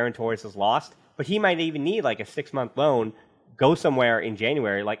moment when Ferran Torres is lost, but he might even need, like, a 6-month loan, go somewhere in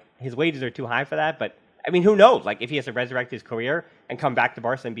January. Like, his wages are too high for that, but, I mean, who knows? Like, if he has to resurrect his career and come back to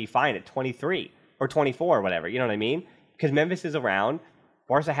Barca and be fine at 23 or 24 or whatever, you know what I mean? Because Memphis is around.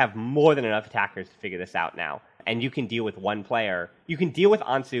 Barca have more than enough attackers to figure this out now. And you can deal with one player. You can deal with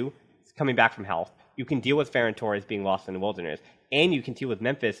Ansu coming back from health. You can deal with Ferran Torres being lost in the wilderness. And you can deal with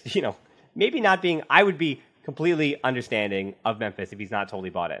Memphis, you know, maybe not being, I would be completely understanding of Memphis if he's not totally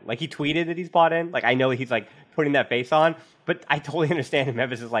bought in. Like, he tweeted that he's bought in. Like, I know he's, like, putting that face on, but I totally understand if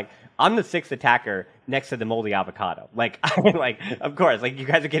Memphis is like, I'm the 6th attacker next to the moldy avocado. Like, like, of course, like, you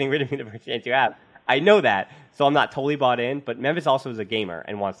guys are getting rid of me the first chance you have. I know that, so I'm not totally bought in, but Memphis also is a gamer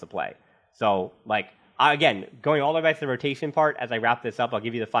and wants to play. So, like, again, going all the way back to the rotation part, as I wrap this up, I'll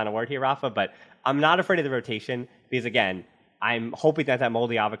give you the final word here, Rafa, but I'm not afraid of the rotation because, again, I'm hoping that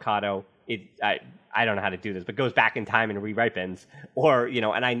moldy avocado, I don't know how to do this, but goes back in time and re-ripens. Or, you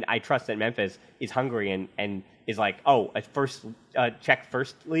know, and I trust that Memphis is hungry and is like, oh, a check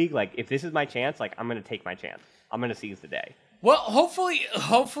first league. Like, if this is my chance, like, I'm going to take my chance. I'm going to seize the day. Well,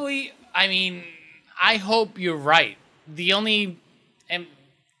 hopefully, I mean, I hope you're right. The only, and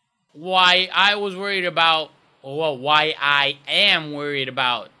why I was worried about, well, why I am worried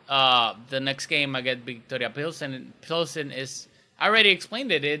about the next game against Victoria Pilsen is, I already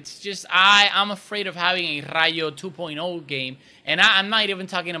explained it. It's just I'm afraid of having a Rayo 2.0 game, and I'm not even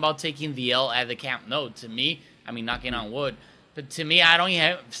talking about taking the L at the Camp Nou. To me, I mean, knocking on wood, but to me, I don't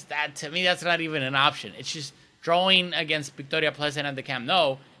have that. To me, that's not even an option. It's just drawing against Victoria Pleasant at the Camp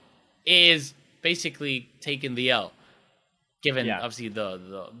Nou is basically taking the L, given obviously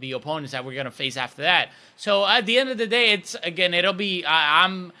the opponents that we're going to face after that. So at the end of the day, it'll be,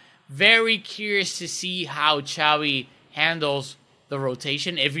 I'm very curious to see how Xavi handles the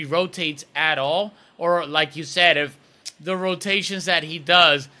rotation, if he rotates at all, or like you said, if the rotations that he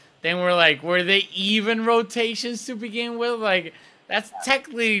does, then we're like, were they even rotations to begin with? Like, that's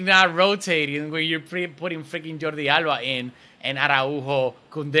technically not rotating where you're putting freaking Jordi Alba in and Araujo,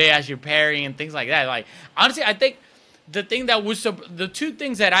 Koundé as your pairing and things like that. Like, honestly, I think the two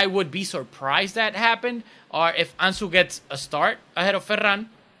things that I would be surprised that happened are if Ansu gets a start ahead of Ferran,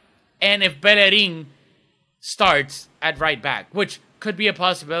 and if Bellerin starts at right back, which could be a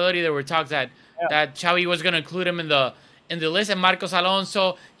possibility. There were talks that Xavi was going to include him in the list, and Marcos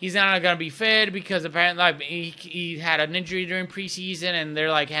Alonso, he's not going to be fit because apparently he had an injury during preseason, and they're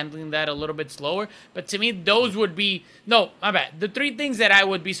like handling that a little bit slower. But to me, those would be my bad. The three things that I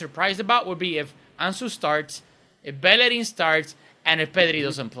would be surprised about would be if Ansu starts, if Bellerin starts, and if Pedri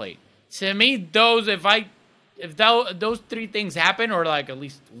doesn't play. To me, those three things happen, or like at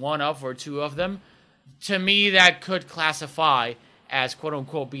least one of or two of them, to me that could classify as quote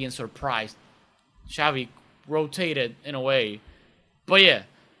unquote being surprised. Xavi rotated in a way, but yeah,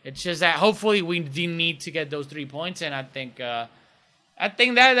 it's just that hopefully we need to get those 3 points, and I think that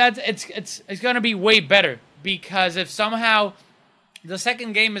it's gonna be way better, because if somehow the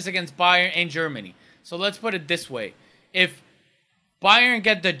second game is against Bayern and Germany, so let's put it this way: if Bayern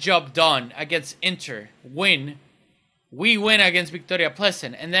get the job done against Inter, we win against Victoria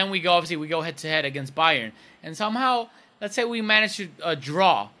Pleasant, and then we go head to head against Bayern, and somehow let's say we manage to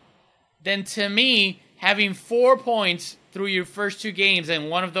draw, then to me, having 4 points through your first two games, and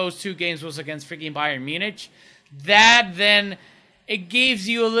one of those two games was against freaking Bayern Munich, that then it gives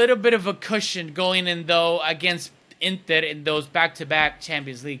you a little bit of a cushion going in though against Inter in those back-to-back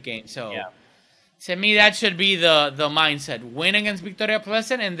Champions League games. So to me, that should be the mindset: win against Victoria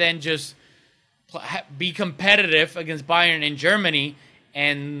Pleasant, and then just be competitive against Bayern in Germany,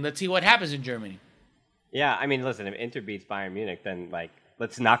 and let's see what happens in Germany. Yeah, I mean, listen, if Inter beats Bayern Munich, then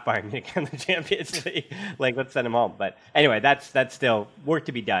let's knock Bayern Munich on the Champions League. Let's send them home. But anyway, that's still work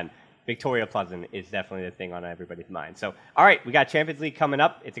to be done. Victoria Pleasant is definitely the thing on everybody's mind. So, all right, we got Champions League coming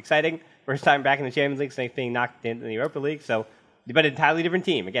up. It's exciting. First time back in the Champions League, same thing knocked into the Europa League. So, but an entirely different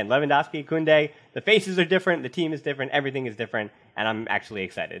team. Again, Lewandowski, Koundé, the faces are different, the team is different, everything is different, and I'm actually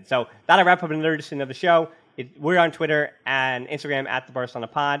excited. So that'll wrap up another edition of the show. We're on Twitter and Instagram at the Barcelona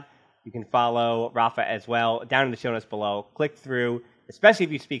Pod. You can follow Rafa as well down in the show notes below. Click through, especially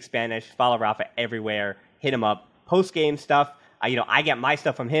if you speak Spanish. Follow Rafa everywhere. Hit him up. Post-game stuff. I get my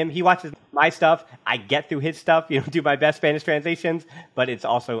stuff from him. He watches my stuff. I get through his stuff. Do my best Spanish translations. But it's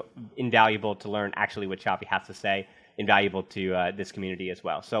also invaluable to learn actually what Xavi has to say. Invaluable to this community as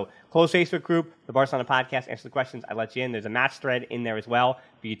well. So, closed Facebook group, the Barcelona Podcast. Answer the questions. I let you in. There's a match thread in there as well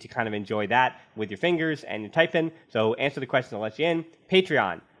for you to kind of enjoy that with your fingers and your typing. So, answer the questions. I'll let you in.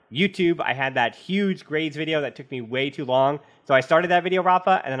 Patreon. YouTube, I had that huge grades video that took me way too long. So I started that video,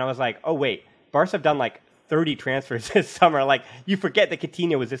 Rafa, and then I was like, oh, wait, Barca have done 30 transfers this summer. You forget that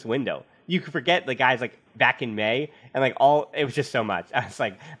Coutinho was this window. You could forget the guys back in May, and it was just so much. I was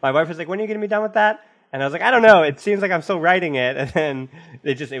like, my wife was like, when are you going to be done with that? And I was like, I don't know. It seems like I'm still writing it. And then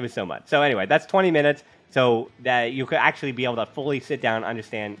it was so much. So anyway, that's 20 minutes. So that you could actually be able to fully sit down,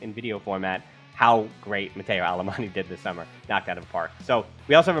 understand in video format how great Matteo Alemany did this summer. Knocked out of the park. So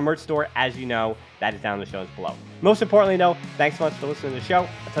we also have a merch store, as you know. That is down in the shows below. Most importantly, though, thanks so much for listening to the show.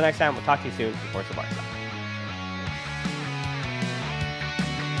 Until next time, we'll talk to you soon. Of course, the Barça.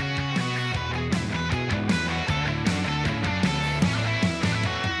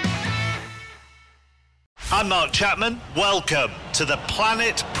 I'm Mark Chapman. Welcome to the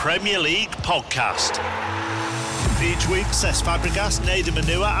Planet Premier League podcast. Each week, Cesc Fabregas, Nader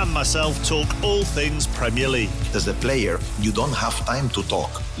Manua and myself talk all things Premier League. As a player, you don't have time to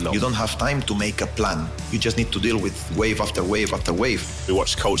talk. No. You don't have time to make a plan. You just need to deal with wave after wave after wave. We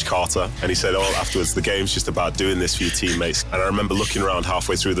watched Coach Carter and he said, afterwards, the game's just about doing this for your teammates. And I remember looking around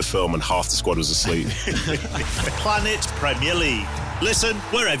halfway through the film and half the squad was asleep. Planet Premier League. Listen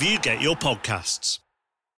wherever you get your podcasts.